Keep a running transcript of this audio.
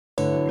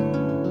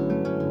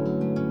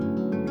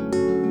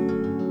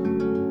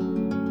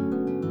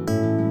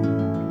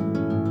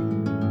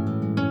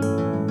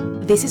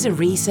This is a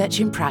Research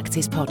in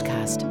Practice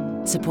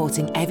podcast,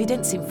 supporting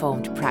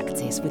evidence-informed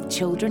practice with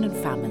children and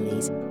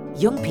families,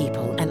 young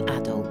people and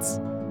adults.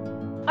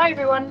 Hi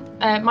everyone,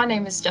 my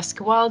name is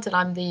Jessica Wild and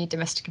I'm the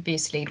Domestic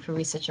Abuse Lead for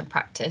Research and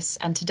Practice,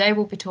 and today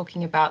we'll be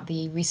talking about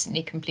the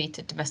recently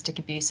completed Domestic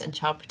Abuse and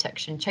Child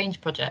Protection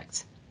Change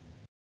Project.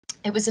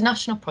 It was a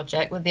national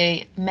project with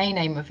the main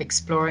aim of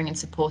exploring and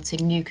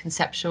supporting new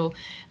conceptual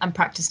and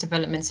practice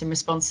developments in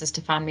responses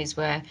to families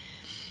where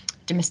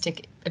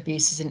domestic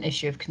abuse is an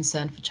issue of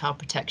concern for child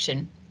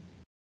protection.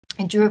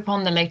 It drew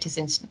upon the latest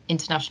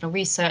international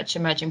research,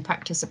 emerging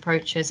practice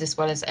approaches, as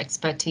well as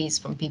expertise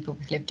from people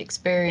with lived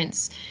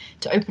experience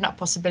to open up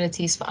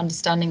possibilities for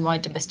understanding why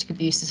domestic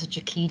abuse is such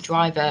a key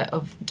driver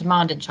of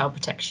demand in child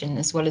protection,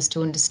 as well as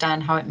to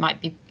understand how it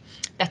might be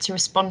better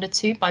responded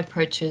to by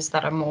approaches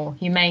that are more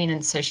humane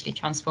and socially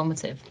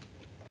transformative.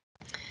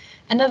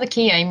 Another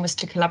key aim was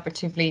to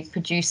collaboratively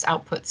produce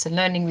outputs and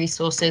learning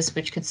resources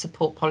which could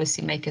support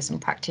policymakers and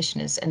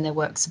practitioners in their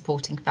work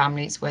supporting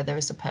families where there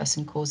is a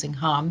person causing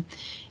harm,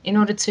 in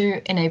order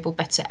to enable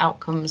better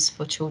outcomes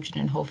for children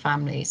and whole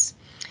families.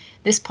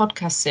 This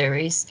podcast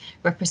series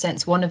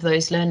represents one of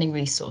those learning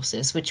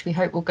resources, which we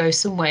hope will go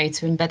some way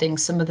to embedding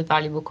some of the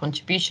valuable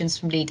contributions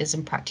from leaders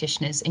and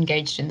practitioners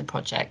engaged in the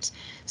project,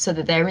 so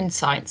that their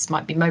insights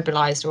might be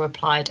mobilised or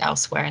applied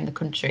elsewhere in the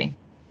country.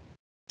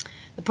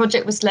 The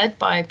project was led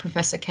by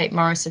Professor Kate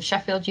Morris of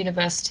Sheffield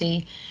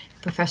University,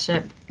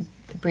 Professor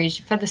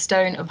Bridge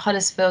Featherstone of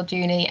Huddersfield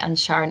Uni, and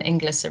Sharon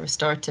Inglis, a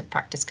restorative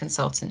practice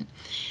consultant.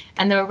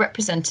 And there were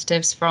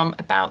representatives from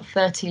about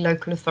 30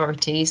 local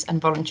authorities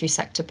and voluntary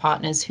sector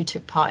partners who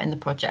took part in the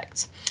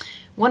project.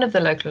 One of the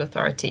local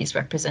authorities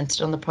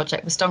represented on the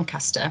project was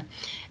Doncaster,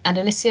 and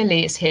Alicia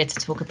Lee is here to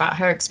talk about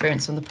her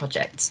experience on the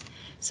project.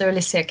 So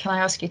Alicia, can I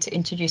ask you to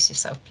introduce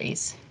yourself,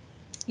 please?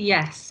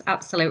 Yes,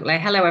 absolutely.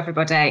 Hello,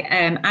 everybody.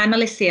 I'm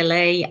Alicia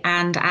Lee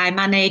and I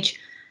manage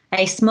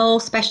a small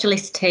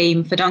specialist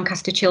team for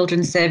Doncaster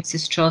Children's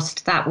Services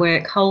Trust that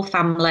work whole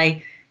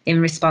family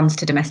in response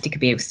to domestic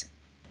abuse.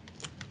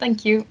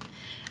 Thank you.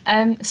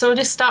 So I'll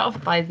just start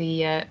off by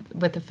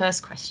with the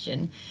first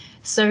question.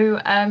 So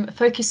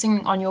focusing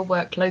on your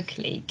work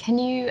locally, can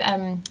you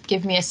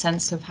give me a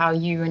sense of how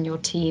you and your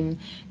team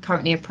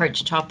currently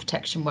approach child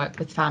protection work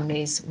with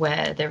families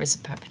where there is a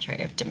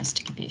perpetrator of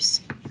domestic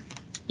abuse?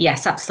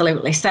 Yes,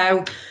 absolutely.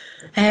 So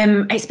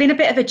it's been a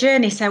bit of a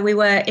journey. So we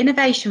were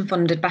innovation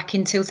funded back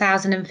in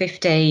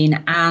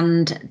 2015,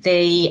 and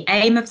the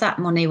aim of that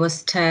money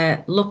was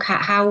to look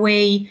at how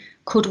we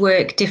could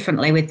work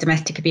differently with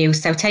domestic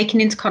abuse. So taking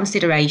into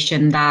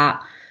consideration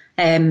that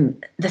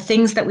the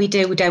things that we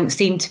do don't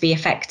seem to be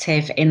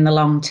effective in the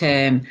long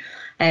term.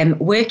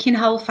 Working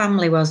whole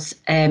family was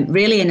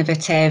really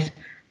innovative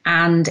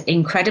and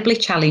incredibly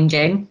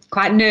challenging,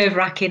 quite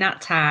nerve-wracking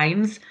at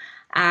times.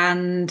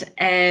 And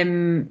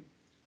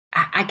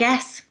I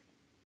guess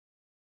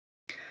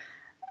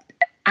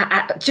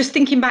just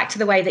thinking back to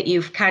the way that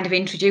you've kind of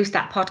introduced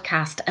that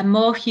podcast, a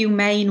more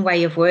humane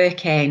way of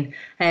working,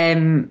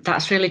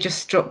 that's really just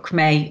struck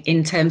me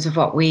in terms of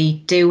what we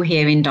do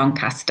here in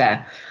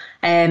Doncaster.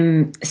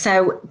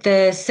 So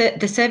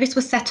the service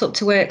was set up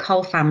to work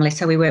whole family.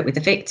 So we work with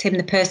the victim,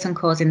 the person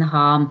causing the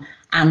harm,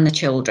 and the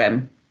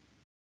children.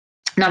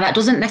 Now, that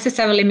doesn't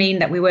necessarily mean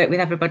that we work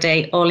with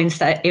everybody all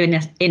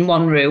in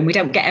one room. We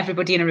don't get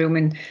everybody in a room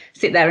and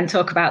sit there and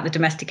talk about the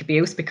domestic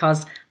abuse,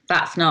 because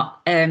that's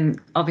not,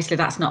 obviously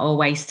that's not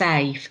always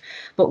safe.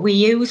 But we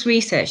use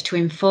research to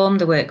inform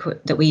the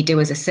work that we do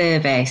as a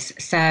service.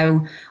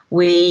 So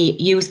we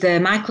use the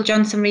Michael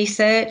Johnson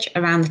research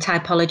around the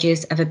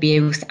typologies of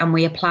abuse, and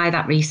we apply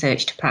that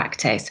research to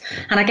practice.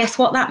 And I guess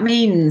what that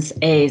means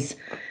is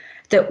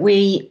that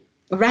we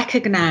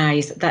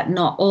recognise that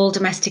not all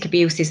domestic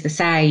abuse is the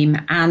same,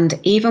 and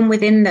even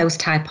within those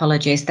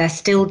typologies there's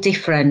still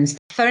difference.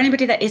 For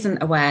anybody that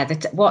isn't aware,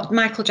 that what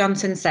Michael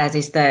Johnson says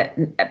is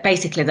that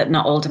basically that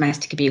not all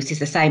domestic abuse is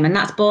the same, and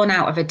that's born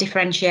out of a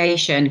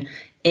differentiation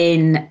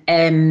in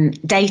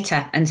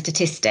data and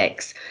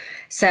statistics.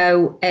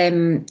 So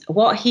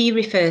what he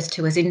refers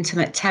to as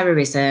intimate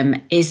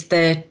terrorism is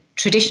the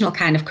traditional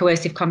kind of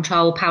coercive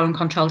control, power and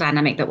control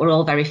dynamic that we're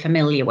all very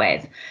familiar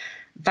with.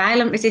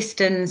 Violent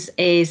resistance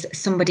is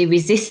somebody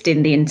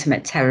resisting the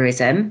intimate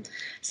terrorism,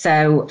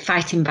 so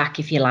fighting back,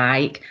 if you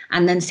like.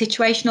 And then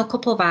situational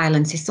couple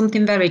violence is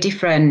something very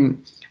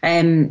different,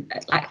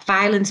 like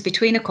violence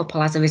between a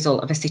couple as a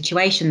result of a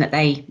situation that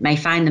they may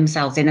find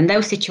themselves in. And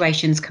those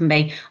situations can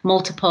be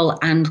multiple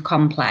and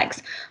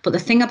complex. But the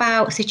thing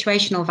about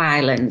situational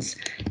violence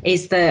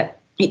is that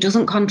it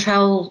doesn't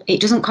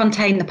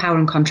contain the power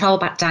and control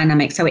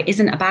dynamic. So it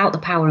isn't about the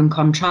power and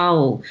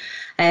control.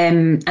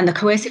 And the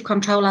coercive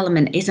control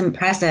element isn't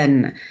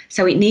present.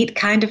 So it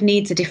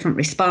needs a different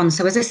response.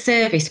 So as a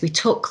service, we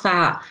took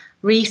that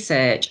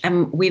research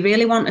and we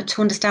really wanted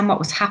to understand what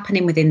was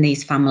happening within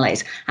these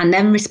families and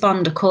then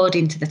respond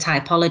according to the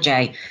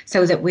typology,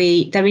 so that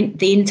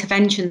the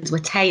interventions were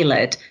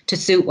tailored to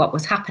suit what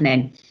was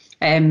happening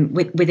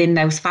within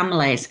those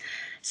families.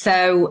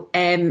 So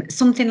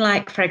something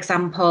like, for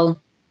example,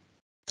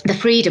 the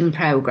Freedom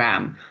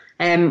Programme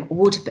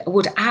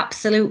would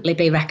absolutely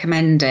be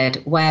recommended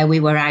where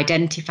we were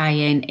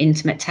identifying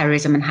intimate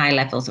terrorism and high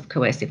levels of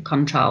coercive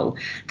control.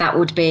 That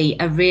would be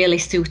a really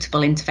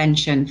suitable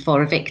intervention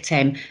for a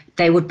victim.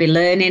 They would be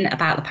learning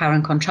about the power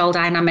and control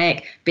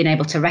dynamic, being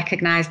able to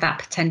recognise that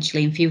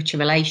potentially in future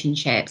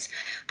relationships.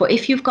 But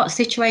if you've got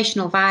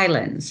situational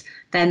violence,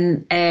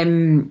 then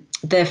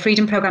the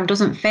Freedom Programme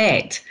doesn't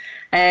fit.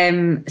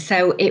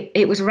 So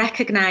it was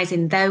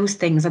recognising those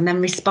things and then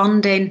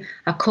responding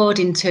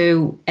according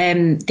to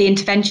the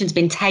interventions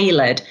being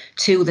tailored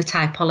to the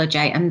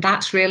typology. And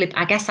that's really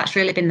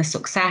been the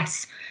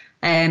success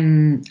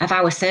of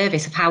our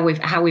service, of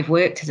how we've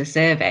worked as a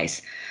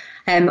service.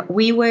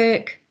 We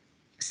work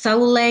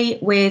solely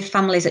with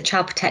families at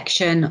child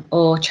protection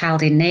or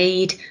child in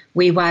need.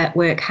 We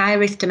work high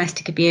risk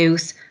domestic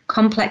abuse,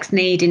 complex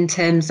need in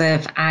terms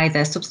of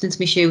either substance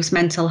misuse,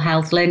 mental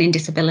health, learning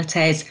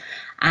disabilities,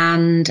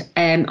 and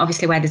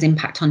obviously where there's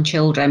impact on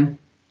children.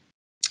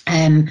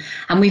 And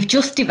we've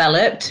just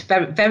developed,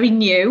 very, very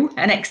new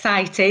and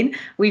exciting,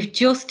 we've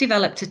just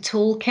developed a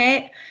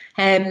toolkit.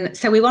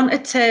 So we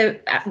wanted to,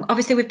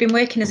 obviously we've been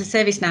working as a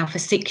service now for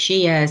 6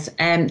 years.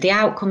 The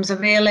outcomes are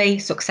really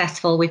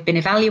successful. We've been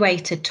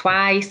evaluated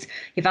twice.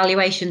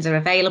 Evaluations are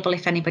available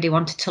if anybody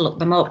wanted to look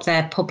them up.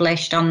 They're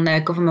published on the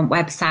government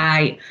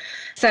website.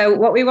 So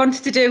what we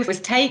wanted to do was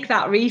take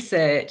that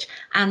research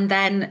and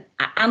then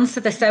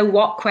answer the so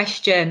what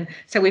question.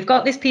 So we've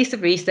got this piece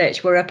of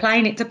research, we're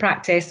applying it to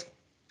practice.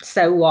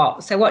 So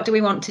what? So what do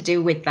we want to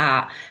do with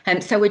that?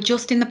 So we're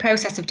just in the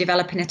process of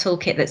developing a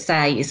toolkit that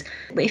says,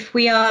 if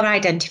we are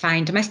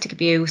identifying domestic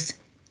abuse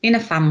in a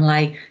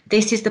family,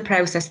 this is the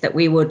process that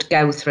we would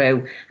go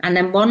through. And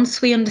then once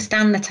we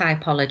understand the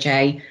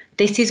typology,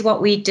 this is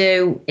what we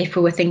do if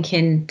we were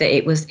thinking that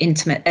it was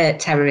intimate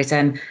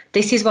terrorism.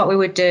 This is what we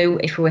would do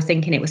if we were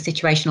thinking it was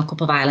situational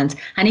couple violence.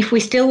 And if we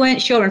still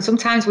weren't sure, and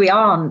sometimes we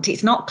aren't,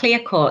 it's not clear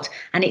cut,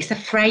 and it's a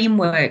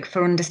framework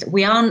for understanding.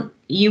 We aren't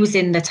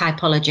using the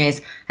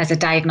typologies as a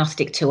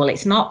diagnostic tool.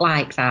 It's not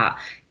like that.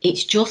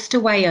 It's just a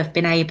way of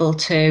being able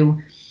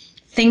to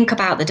think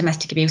about the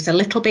domestic abuse a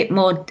little bit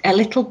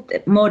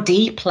more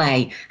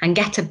deeply and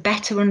get a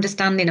better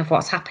understanding of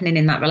what's happening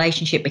in that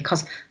relationship,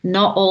 because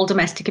not all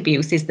domestic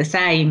abuse is the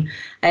same.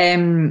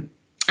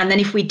 And then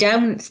if we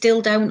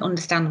still don't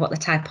understand what the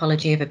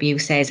typology of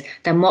abuse is,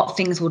 then what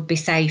things would be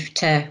safe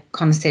to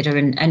consider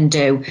and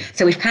do.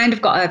 So we've kind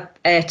of got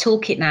a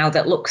toolkit now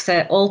that looks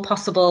at all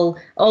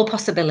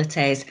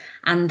possibilities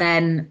and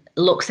then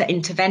looks at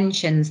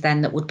interventions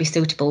then that would be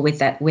suitable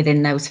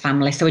within those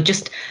families. So we're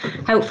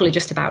hopefully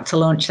just about to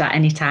launch that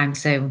anytime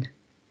soon.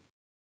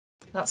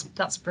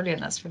 That's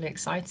brilliant. That's really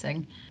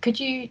exciting. Could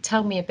you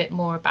tell me a bit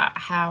more about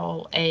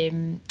how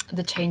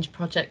the Change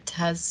Project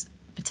has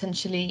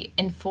potentially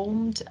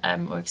informed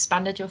or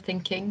expanded your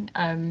thinking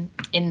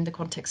in the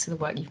context of the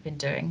work you've been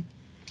doing?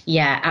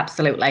 Yeah,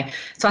 absolutely.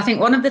 So I think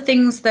one of the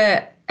things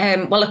that,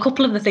 a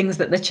couple of the things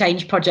that the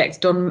Change Project's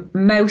done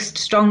most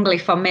strongly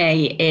for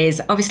me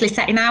is obviously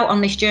setting out on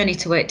this journey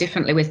to work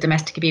differently with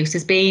domestic abuse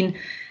it's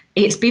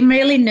been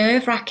really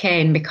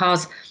nerve-wracking,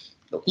 because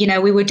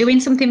we were doing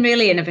something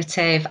really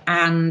innovative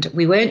and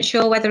we weren't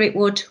sure whether it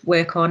would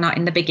work or not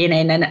in the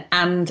beginning.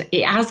 And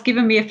it has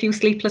given me a few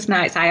sleepless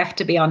nights, I have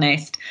to be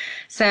honest.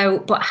 So,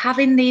 but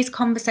having these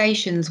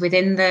conversations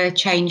within the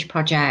Change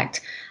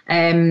Project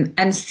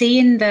and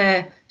seeing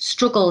the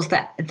struggles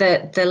that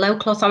the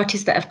local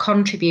authorities that have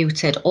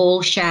contributed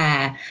all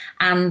share,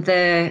 and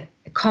the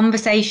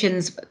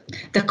conversations,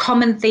 the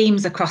common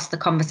themes across the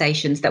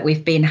conversations that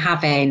we've been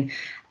having,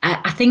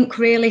 I think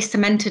really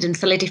cemented and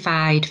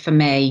solidified for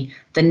me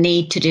the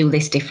need to do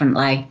this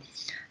differently,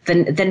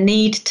 the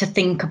need to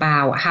think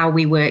about how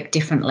we work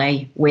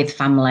differently with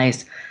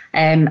families.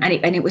 And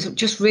it was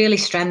just really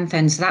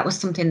strengthened. So that was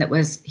something that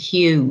was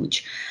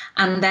huge.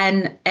 And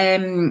then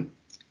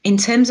in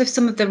terms of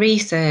some of the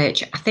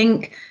research, I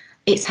think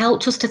it's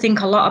helped us to think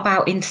a lot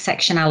about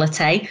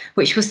intersectionality,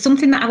 which was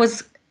something that I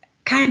was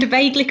kind of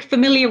vaguely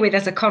familiar with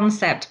as a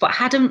concept, but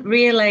hadn't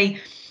really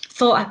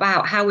thought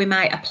about how we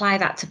might apply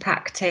that to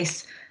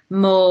practice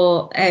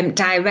more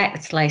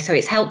directly. So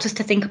it's helped us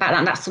to think about that,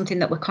 and that's something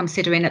that we're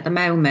considering at the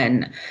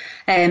moment.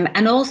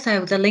 And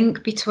also the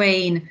link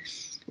between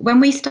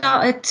when we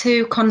started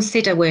to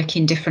consider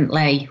working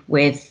differently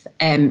with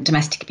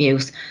domestic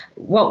abuse,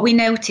 what we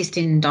noticed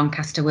in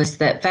Doncaster was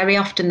that very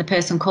often the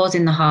person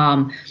causing the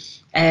harm,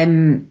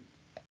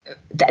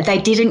 they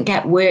didn't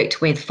get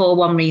worked with for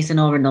one reason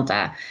or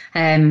another.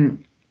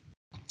 And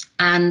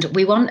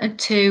we wanted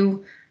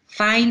to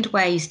find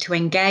ways to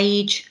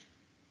engage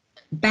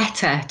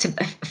better,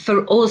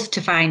 for us to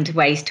find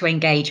ways to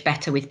engage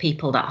better with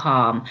people that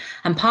harm.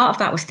 And part of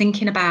that was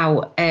thinking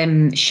about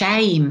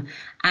shame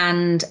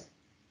and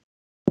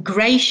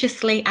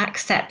graciously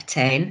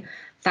accepting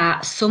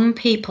that some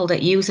people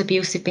that use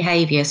abusive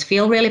behaviours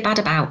feel really bad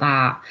about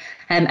that.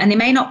 And they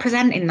may not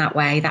present in that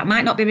way. That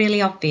might not be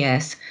really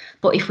obvious.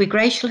 But if we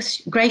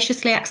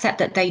graciously accept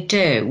that they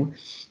do,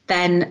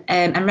 then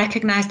and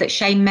recognise that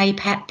shame may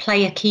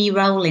play a key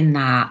role in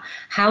that,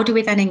 how do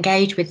we then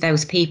engage with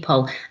those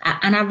people?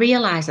 And I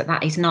realise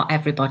that is not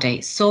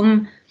everybody.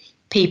 Some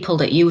people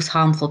that use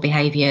harmful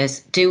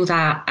behaviours do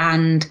that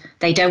and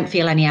they don't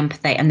feel any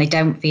empathy and they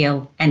don't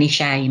feel any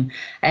shame.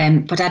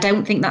 But I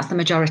don't think that's the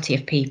majority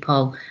of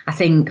people. I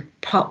think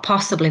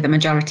possibly the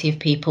majority of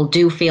people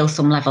do feel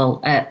some level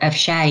of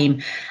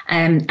shame.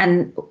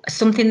 And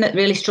something that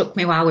really struck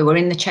me while we were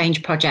in the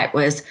Change Project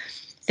was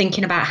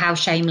thinking about how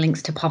shame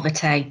links to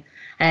poverty,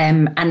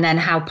 and then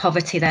how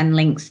poverty then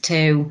links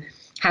to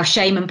how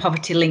shame and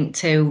poverty link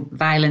to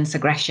violence,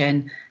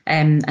 aggression,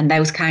 and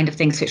those kind of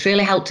things. So it's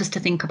really helped us to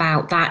think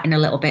about that in a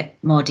little bit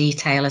more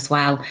detail as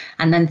well,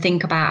 and then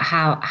think about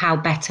how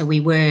better we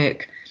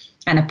work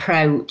and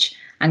approach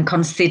and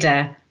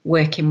consider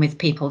working with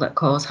people that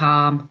cause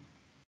harm.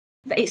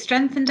 It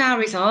strengthened our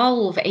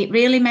resolve. It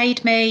really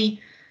made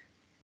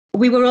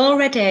we were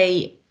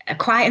already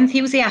quite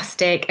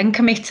enthusiastic and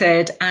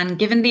committed, and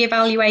given the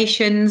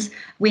evaluations,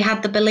 we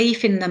had the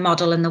belief in the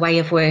model and the way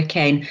of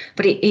working,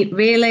 but it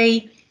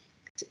really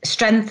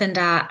strengthened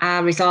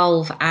our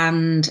resolve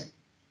and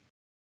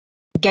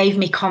gave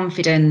me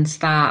confidence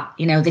that,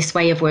 you know, this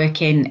way of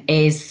working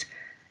is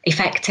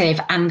effective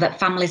and that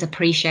families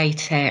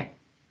appreciate it.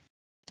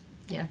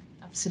 Yeah,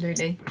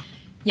 absolutely.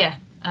 Yeah,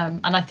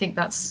 and I think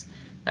that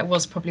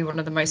was probably one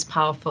of the most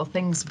powerful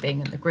things of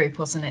being in the group,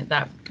 wasn't it?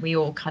 That we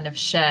all kind of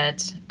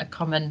shared a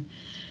common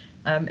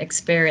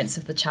experience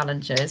of the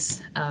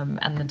challenges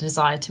and the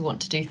desire to want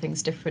to do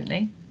things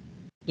differently.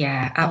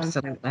 Yeah,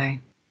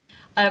 absolutely.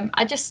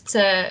 I just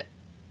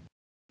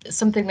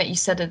something that you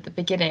said at the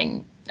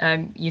beginning.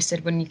 You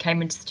said when you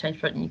came into the Change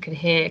Project, you could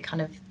hear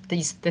kind of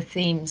the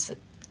themes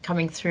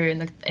coming through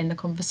in the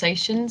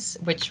conversations,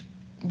 which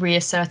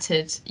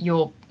reasserted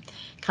your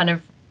kind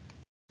of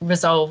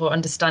resolve or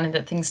understanding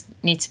that things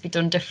need to be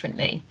done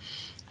differently.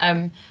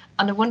 And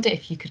I wonder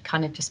if you could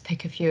kind of just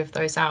pick a few of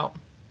those out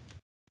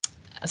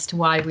as to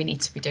why we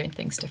need to be doing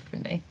things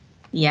differently.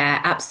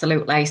 Yeah,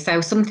 absolutely.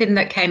 So something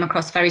that came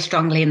across very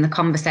strongly in the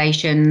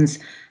conversations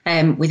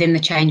within the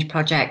Change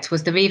Project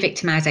was the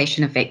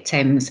re-victimisation of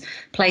victims,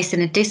 placing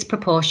a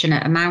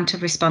disproportionate amount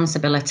of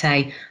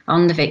responsibility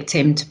on the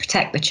victim to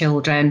protect the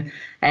children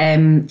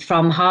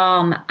from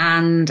harm,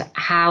 and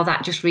how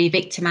that just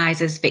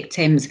re-victimises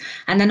victims.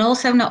 And then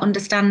also not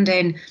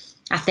understanding,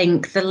 I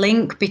think, the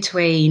link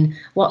between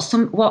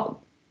what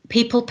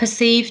people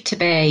perceive to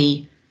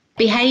be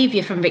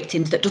behaviour from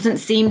victims that doesn't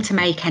seem to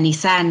make any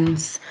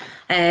sense.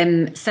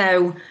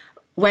 So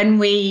when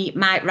we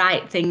might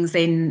write things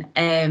in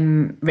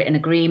written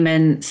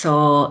agreements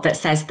or that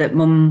says that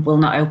mum will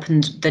not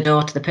open the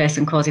door to the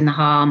person causing the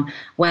harm,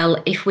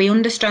 well, if we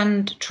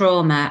understand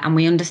trauma and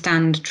we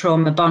understand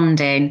trauma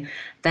bonding,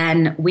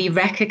 then we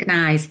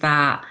recognise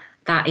that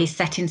is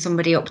setting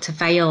somebody up to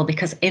fail,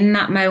 because in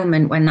that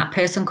moment when that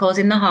person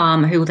causing the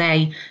harm, who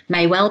they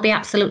may well be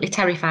absolutely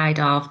terrified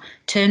of,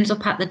 turns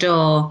up at the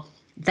door,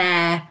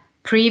 their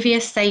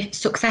previous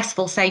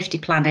successful safety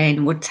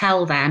planning would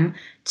tell them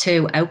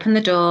to open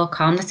the door,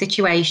 calm the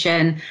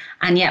situation,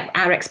 and yet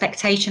our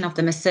expectation of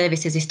them as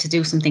services is to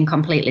do something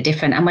completely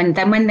different. And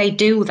when they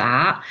do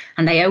that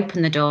and they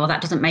open the door, that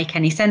doesn't make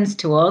any sense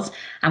to us,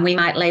 and we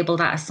might label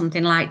that as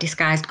something like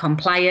disguised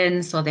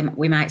compliance, or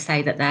we might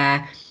say that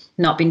they're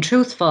not being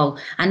truthful,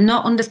 and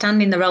not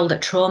understanding the role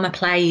that trauma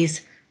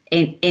plays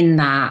in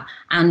that,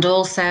 and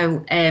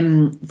also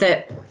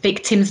that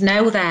victims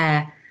know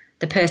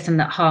the person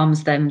that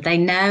harms them. They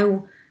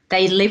know,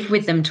 they live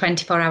with them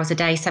 24 hours a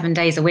day, 7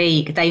 days a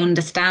week. They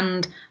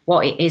understand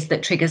what it is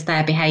that triggers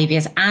their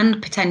behaviours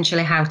and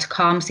potentially how to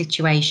calm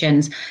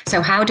situations.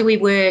 So how do we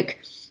work?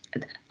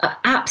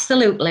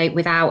 Absolutely,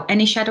 without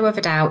any shadow of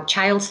a doubt,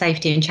 child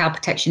safety and child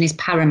protection is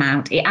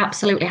paramount. It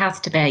absolutely has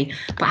to be.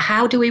 But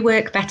how do we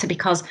work better?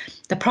 Because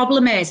the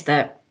problem is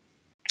that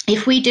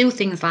if we do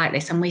things like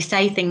this and we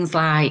say things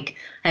like,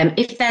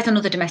 if there's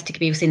another domestic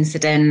abuse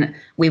incident,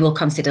 we will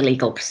consider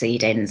legal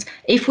proceedings.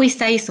 If we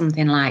say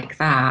something like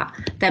that,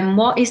 then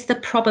what is the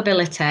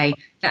probability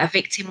that a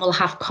victim will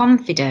have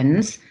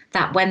confidence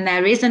that when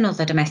there is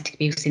another domestic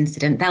abuse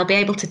incident, they'll be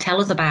able to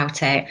tell us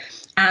about it?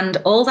 And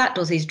all that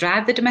does is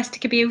drive the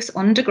domestic abuse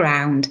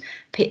underground.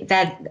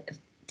 Their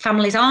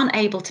families aren't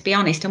able to be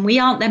honest, and we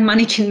aren't then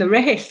managing the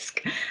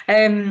risk.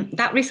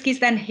 That risk is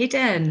then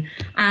hidden,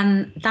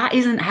 and that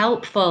isn't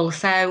helpful.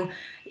 So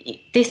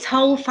this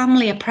whole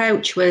family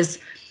approach was,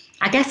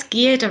 I guess,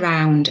 geared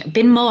around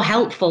being more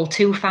helpful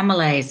to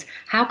families.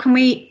 How can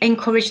we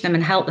encourage them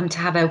and help them to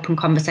have open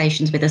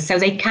conversations with us so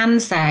they can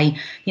say,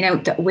 you know,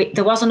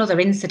 there was another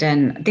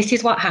incident, this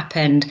is what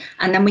happened,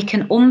 and then we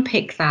can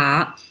unpick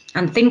that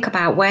and think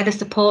about where the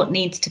support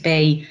needs to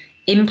be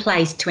in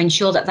place to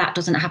ensure that that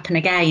doesn't happen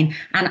again.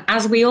 And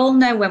as we all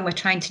know, when we're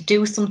trying to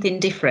do something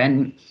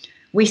different,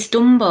 we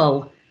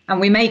stumble and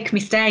we make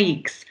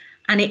mistakes,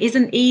 and it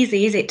isn't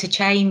easy, is it, to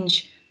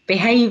change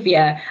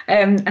behaviour.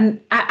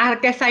 And I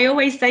guess I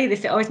always say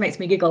this, it always makes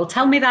me giggle.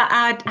 Tell me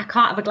that I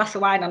can't have a glass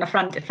of wine on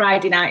a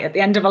Friday night at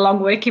the end of a long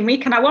working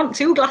week and I want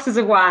 2 glasses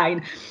of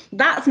wine.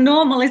 That's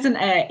normal, isn't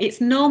it?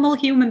 It's normal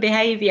human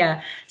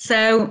behaviour.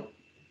 So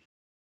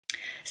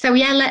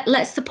yeah,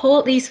 let's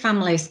support these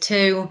families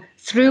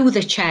through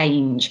the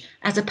change,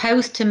 as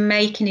opposed to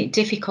making it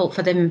difficult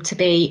for them to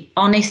be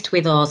honest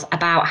with us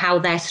about how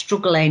they're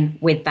struggling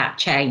with that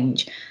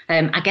change.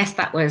 I guess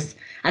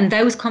and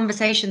those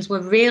conversations were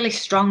really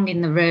strong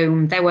in the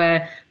room. They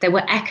were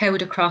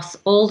echoed across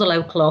all the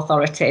local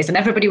authorities, and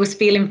everybody was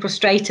feeling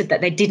frustrated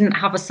that they didn't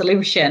have a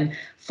solution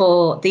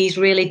for these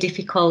really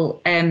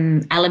difficult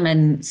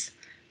elements.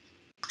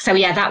 So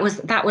yeah, that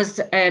was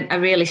a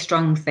really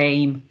strong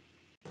theme.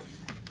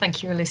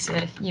 Thank you,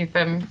 Alicia. You've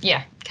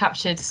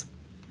captured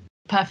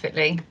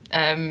perfectly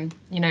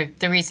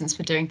the reasons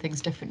for doing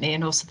things differently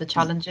and also the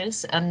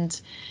challenges. And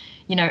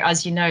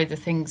as you know, the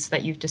things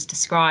that you've just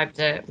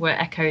described were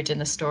echoed in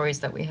the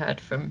stories that we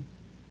heard from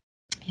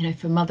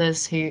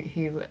mothers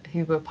who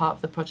were part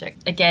of the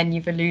project. Again,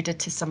 you've alluded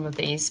to some of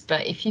these,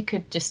 but if you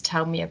could just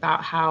tell me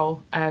about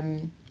how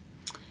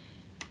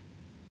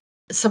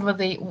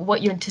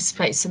what you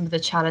anticipate some of the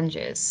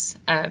challenges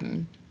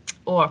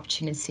or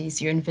opportunities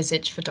you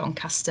envisage for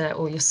Doncaster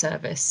or your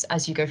service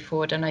as you go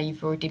forward. I know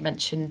you've already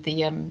mentioned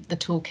the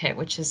toolkit,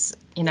 which is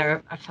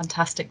a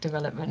fantastic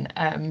development.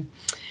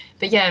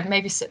 But yeah,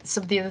 maybe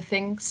some of the other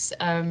things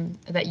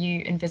that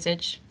you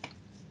envisage.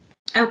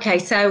 Okay,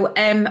 so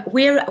I'm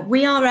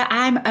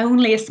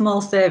only a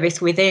small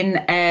service within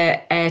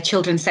a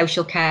children's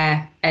social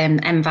care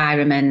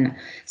environment.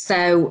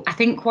 So I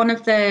think one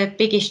of the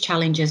biggest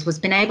challenges was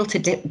being able to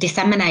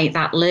disseminate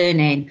that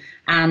learning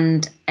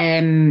and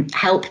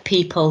help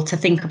people to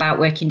think about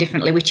working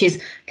differently, which is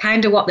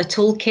kind of what the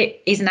toolkit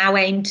is now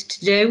aimed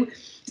to do.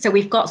 So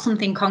we've got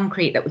something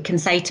concrete that we can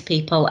say to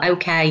people.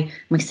 Okay,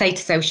 we say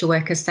to social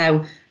workers,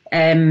 so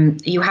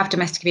you have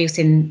domestic abuse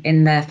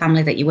in the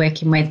family that you're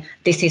working with.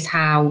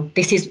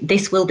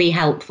 This will be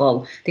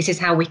helpful. This is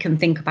how we can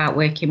think about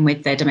working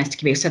with the domestic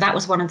abuse. So that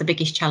was one of the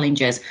biggest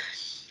challenges.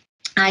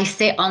 I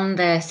sit on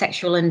the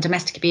sexual and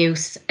domestic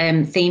abuse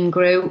theme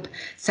group.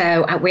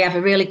 So we have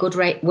a really good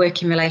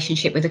working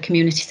relationship with the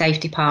Community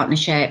Safety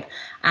Partnership,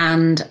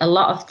 and a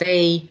lot of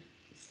the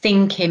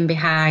thinking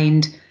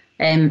behind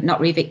not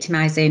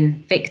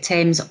re-victimising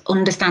victims,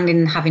 understanding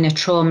and having a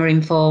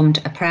trauma-informed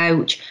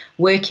approach,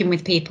 working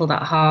with people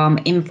that harm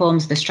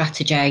informs the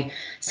strategy.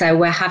 So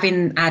we're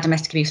having our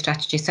domestic abuse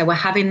strategy. So we're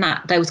having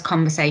those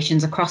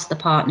conversations across the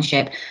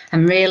partnership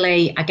and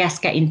really, I guess,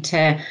 getting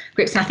to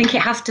grips. And I think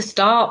it has to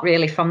start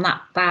really from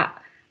that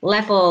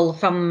level,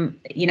 from,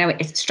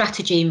 it's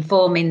strategy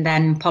informing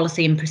then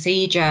policy and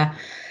procedure.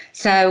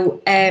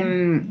 So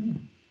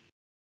in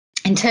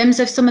terms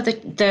of some of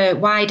the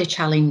wider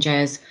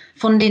challenges,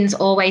 funding's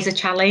always a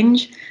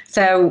challenge.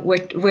 So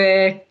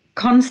we're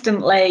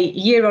constantly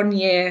year on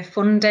year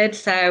funded.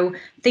 So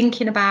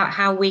thinking about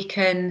how we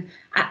can,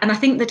 and I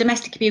think the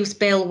domestic abuse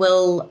bill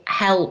will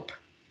help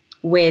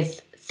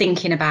with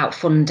thinking about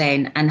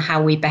funding and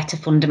how we better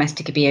fund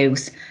domestic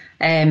abuse.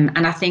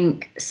 And I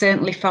think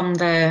certainly from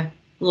the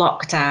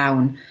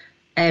lockdown,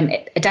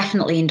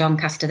 definitely in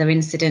Doncaster, the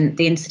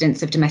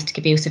incidents of domestic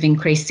abuse have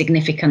increased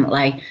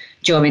significantly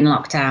during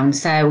lockdown.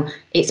 So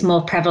it's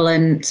more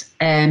prevalent.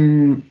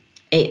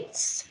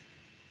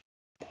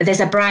 There's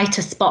a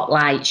brighter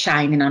spotlight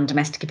shining on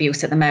domestic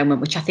abuse at the moment,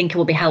 which I think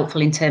will be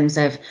helpful in terms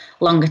of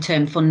longer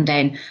term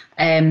funding.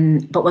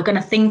 But we're going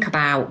to think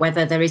about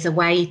whether there is a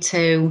way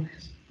to,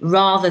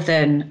 rather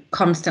than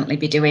constantly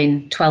be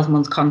doing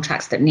 12-month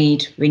contracts that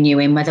need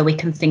renewing, whether we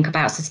can think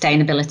about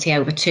sustainability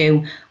over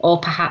 2 or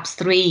perhaps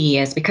 3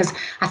 years, because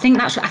I think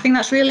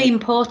that's really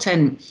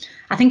important.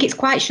 I think it's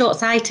quite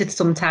short-sighted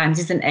sometimes,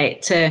 isn't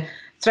it, to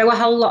throw a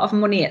whole lot of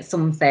money at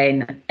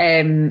something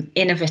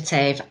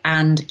innovative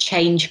and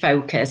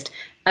change-focused,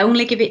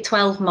 only give it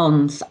 12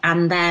 months,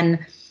 and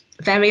then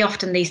very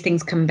often these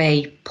things can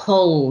be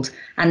pulled,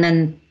 and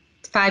then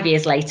 5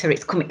 years later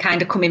it's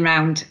kind of coming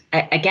round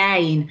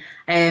again.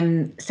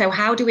 So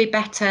how do we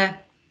better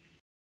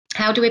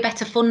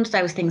fund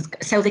those things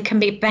so they can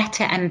be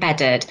better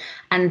embedded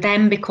and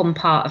then become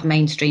part of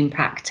mainstream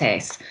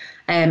practice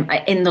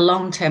in the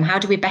long term? How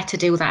do we better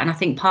do that? And I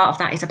think part of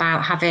that is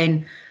about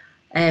having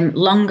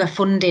longer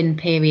funding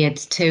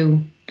periods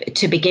to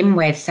begin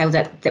with, so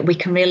that we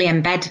can really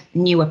embed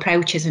new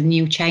approaches and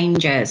new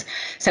changes.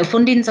 So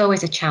funding's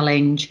always a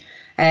challenge.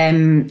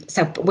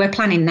 So we're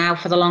planning now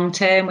for the long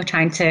term. We're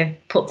trying to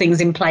put things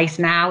in place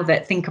now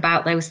that think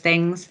about those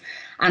things.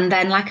 And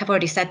then, like I've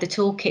already said, the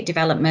toolkit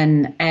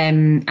development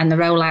and the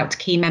rollout to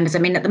key members. I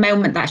mean, at the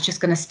moment, that's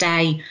just going to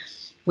stay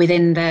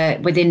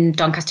within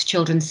Doncaster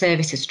Children's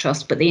Services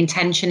Trust. But the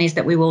intention is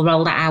that we will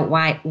roll that out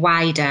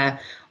wider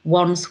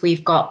once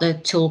we've got the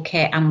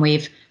toolkit and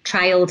we've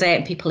trialed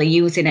it, people are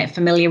using it,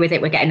 familiar with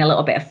it, we're getting a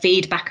little bit of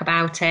feedback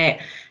about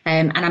it.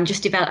 And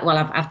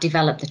I've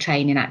developed the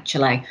training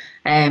actually.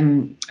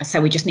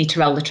 So we just need to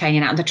roll the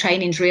training out. And the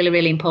training's really,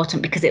 really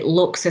important because it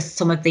looks at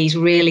some of these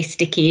really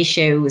sticky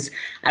issues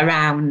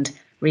around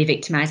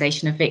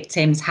re-victimisation of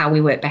victims, how we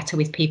work better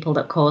with people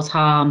that cause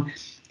harm.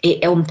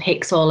 It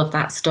unpicks all of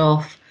that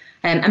stuff.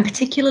 And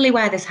particularly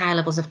where there's high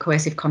levels of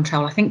coercive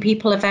control. I think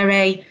people are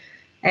very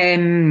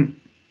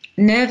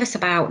nervous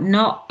about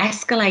not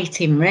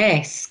escalating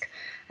risk.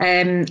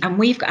 And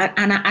we've got,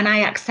 and I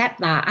accept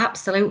that,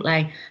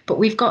 absolutely. But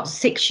we've got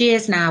 6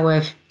 years now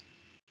of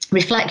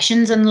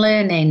reflections and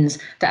learnings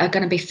that are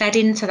going to be fed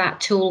into that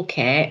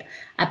toolkit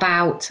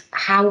about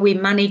how we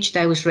manage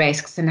those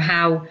risks, and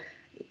how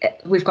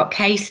we've got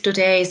case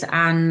studies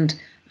and,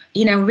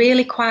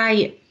 really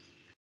quite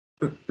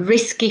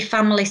risky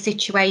family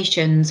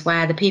situations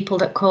where the people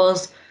that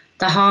cause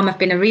the harm have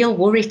been a real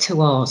worry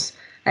to us,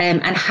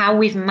 and how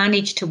we've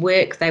managed to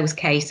work those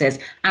cases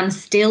and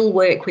still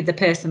work with the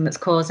person that's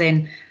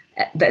causing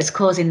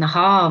the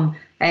harm.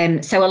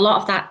 So a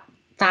lot of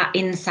that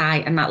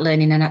insight and that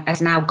learning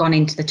has now gone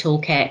into the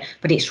toolkit,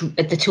 but it's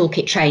the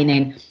toolkit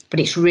training. But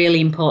it's really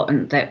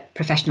important that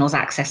professionals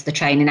access the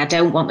training. I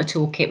don't want the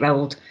toolkit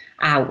rolled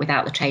out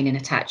without the training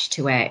attached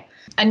to it.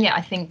 And yeah,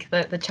 I think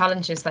that the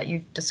challenges that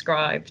you've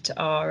described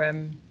are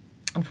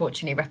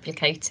unfortunately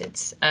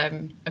replicated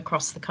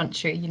across the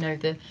country.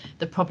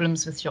 The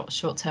problems with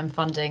short-term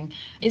funding.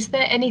 Is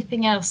there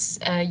anything else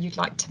you'd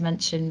like to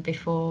mention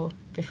before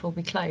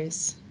we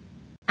close?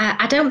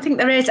 I don't think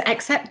there is,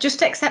 except to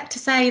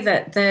say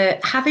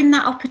that having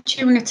that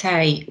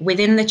opportunity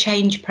within the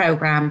change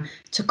programme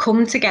to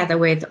come together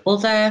with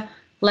other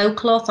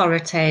local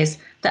authorities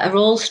that are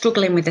all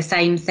struggling with the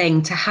same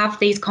thing, to have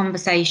these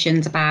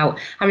conversations about.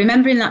 I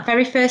remember in that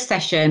very first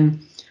session,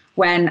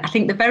 when I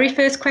think the very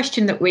first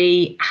question that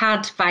we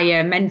had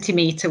via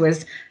Mentimeter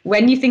was,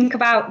 when you think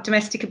about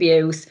domestic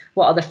abuse,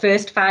 what are the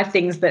first 5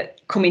 things that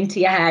come into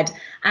your head?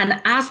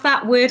 And as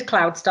that word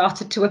cloud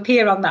started to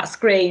appear on that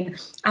screen,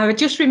 I would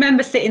just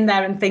remember sitting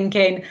there and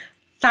thinking,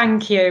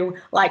 thank you.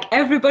 Like,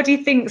 everybody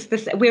thinks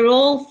this, we're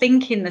all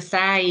thinking the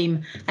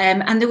same.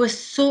 And there was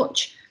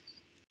such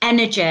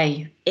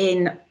energy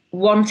in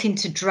wanting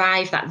to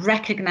drive that,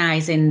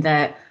 recognising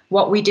that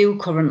what we do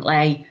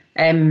currently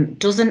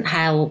doesn't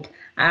help,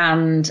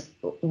 and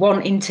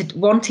wanting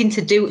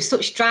to do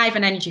such drive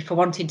and energy for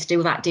wanting to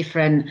do that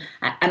different.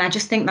 And I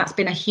just think that's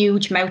been a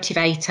huge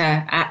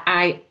motivator.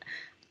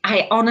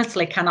 I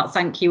honestly cannot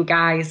thank you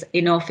guys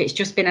enough. It's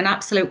just been an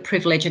absolute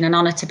privilege and an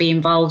honour to be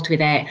involved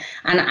with it.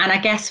 And I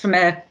guess from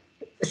a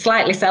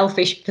slightly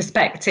selfish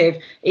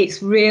perspective,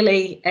 it's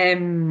really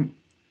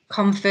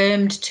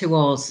confirmed to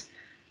us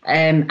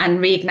and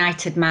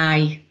reignited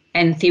my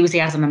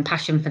enthusiasm and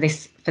passion for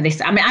this. I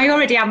mean, I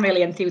already am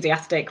really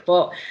enthusiastic,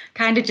 but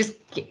kind of just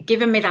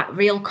given me that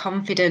real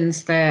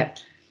confidence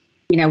that,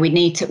 we do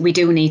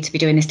need to be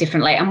doing this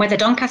differently. And whether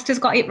Doncaster's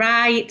got it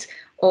right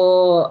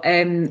or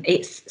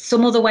it's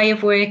some other way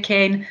of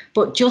working,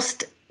 but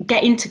just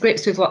getting to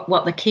grips with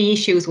what the key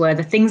issues were,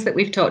 the things that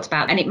we've talked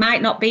about. And it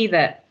might not be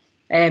that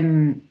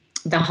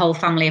the whole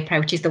family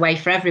approach is the way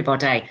for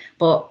everybody,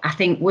 but I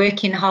think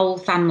working whole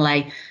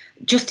family,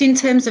 just in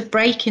terms of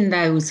breaking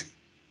those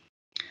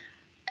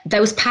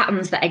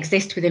patterns that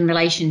exist within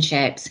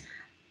relationships.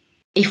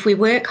 If we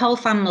work whole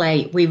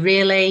family, we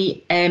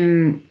really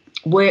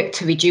work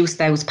to reduce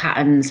those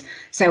patterns.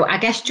 So I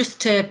guess just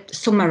to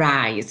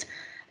summarise,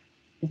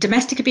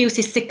 domestic abuse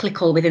is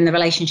cyclical within the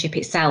relationship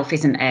itself,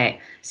 isn't it?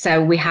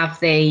 So we have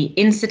the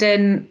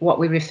incident, what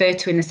we refer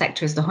to in the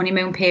sector as the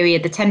honeymoon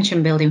period, the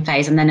tension building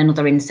phase, and then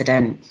another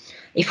incident.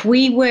 If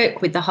we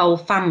work with the whole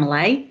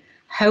family,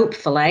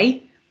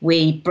 hopefully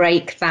we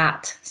break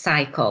that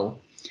cycle.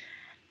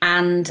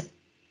 And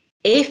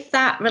if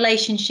that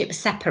relationship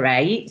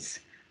separates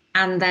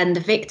and then the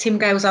victim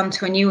goes on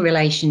to a new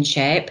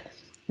relationship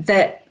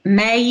that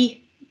may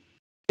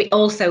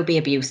also be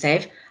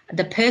abusive,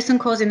 the person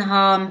causing the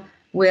harm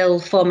will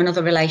form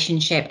another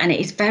relationship. And it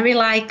is very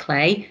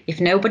likely, if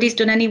nobody's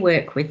done any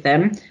work with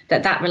them,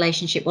 that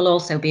relationship will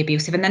also be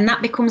abusive. And then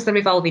that becomes the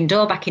revolving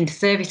door back into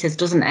services,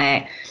 doesn't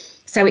it?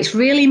 So it's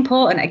really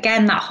important,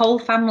 again, that whole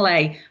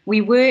family,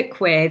 we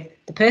work with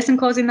the person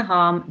causing the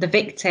harm, the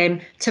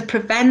victim, to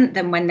prevent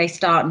them when they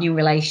start new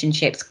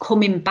relationships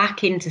coming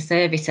back into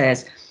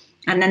services.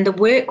 And then the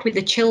work with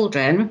the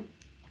children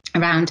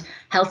around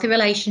healthy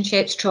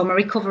relationships, trauma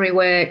recovery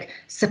work,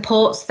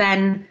 supports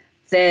then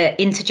the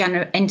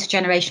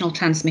intergenerational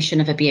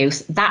transmission of abuse,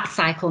 that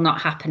cycle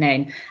not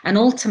happening. And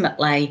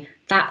ultimately,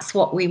 that's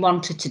what we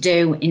wanted to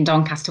do in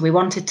Doncaster. We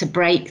wanted to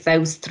break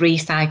those 3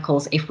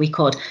 cycles if we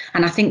could.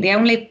 And I think the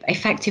only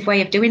effective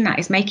way of doing that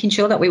is making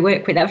sure that we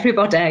work with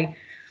everybody.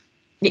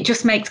 It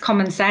just makes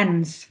common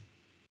sense.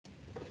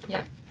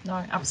 Yeah,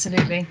 no,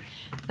 absolutely.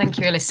 Thank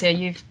you, Alicia.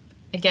 You've,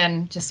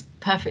 again, just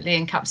perfectly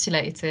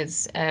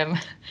encapsulated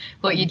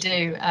what you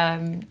do.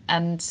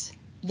 And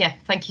yeah,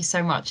 thank you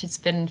so much. It's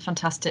been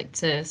fantastic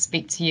to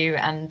speak to you.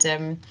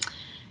 And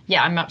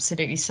yeah, I'm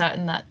absolutely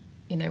certain that,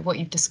 what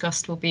you've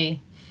discussed will be,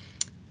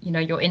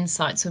 your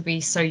insights will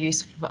be so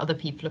useful for other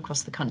people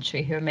across the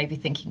country who are maybe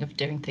thinking of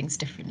doing things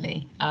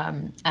differently.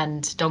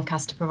 And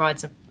Doncaster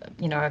provides a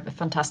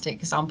fantastic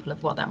example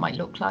of what that might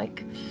look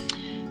like.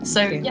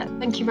 So yeah,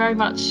 thank you very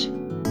much.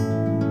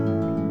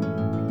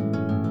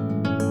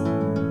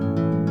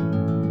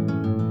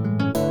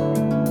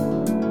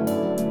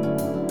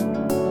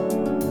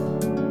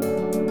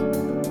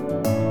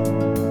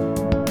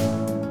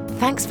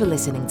 Thanks for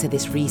listening to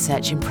this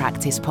Research in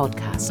Practice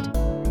podcast.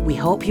 We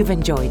hope you've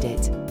enjoyed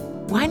it.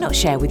 Why not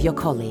share with your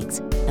colleagues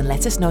and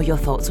let us know your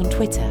thoughts on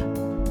Twitter?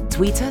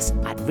 Tweet us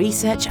at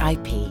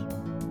ResearchIP.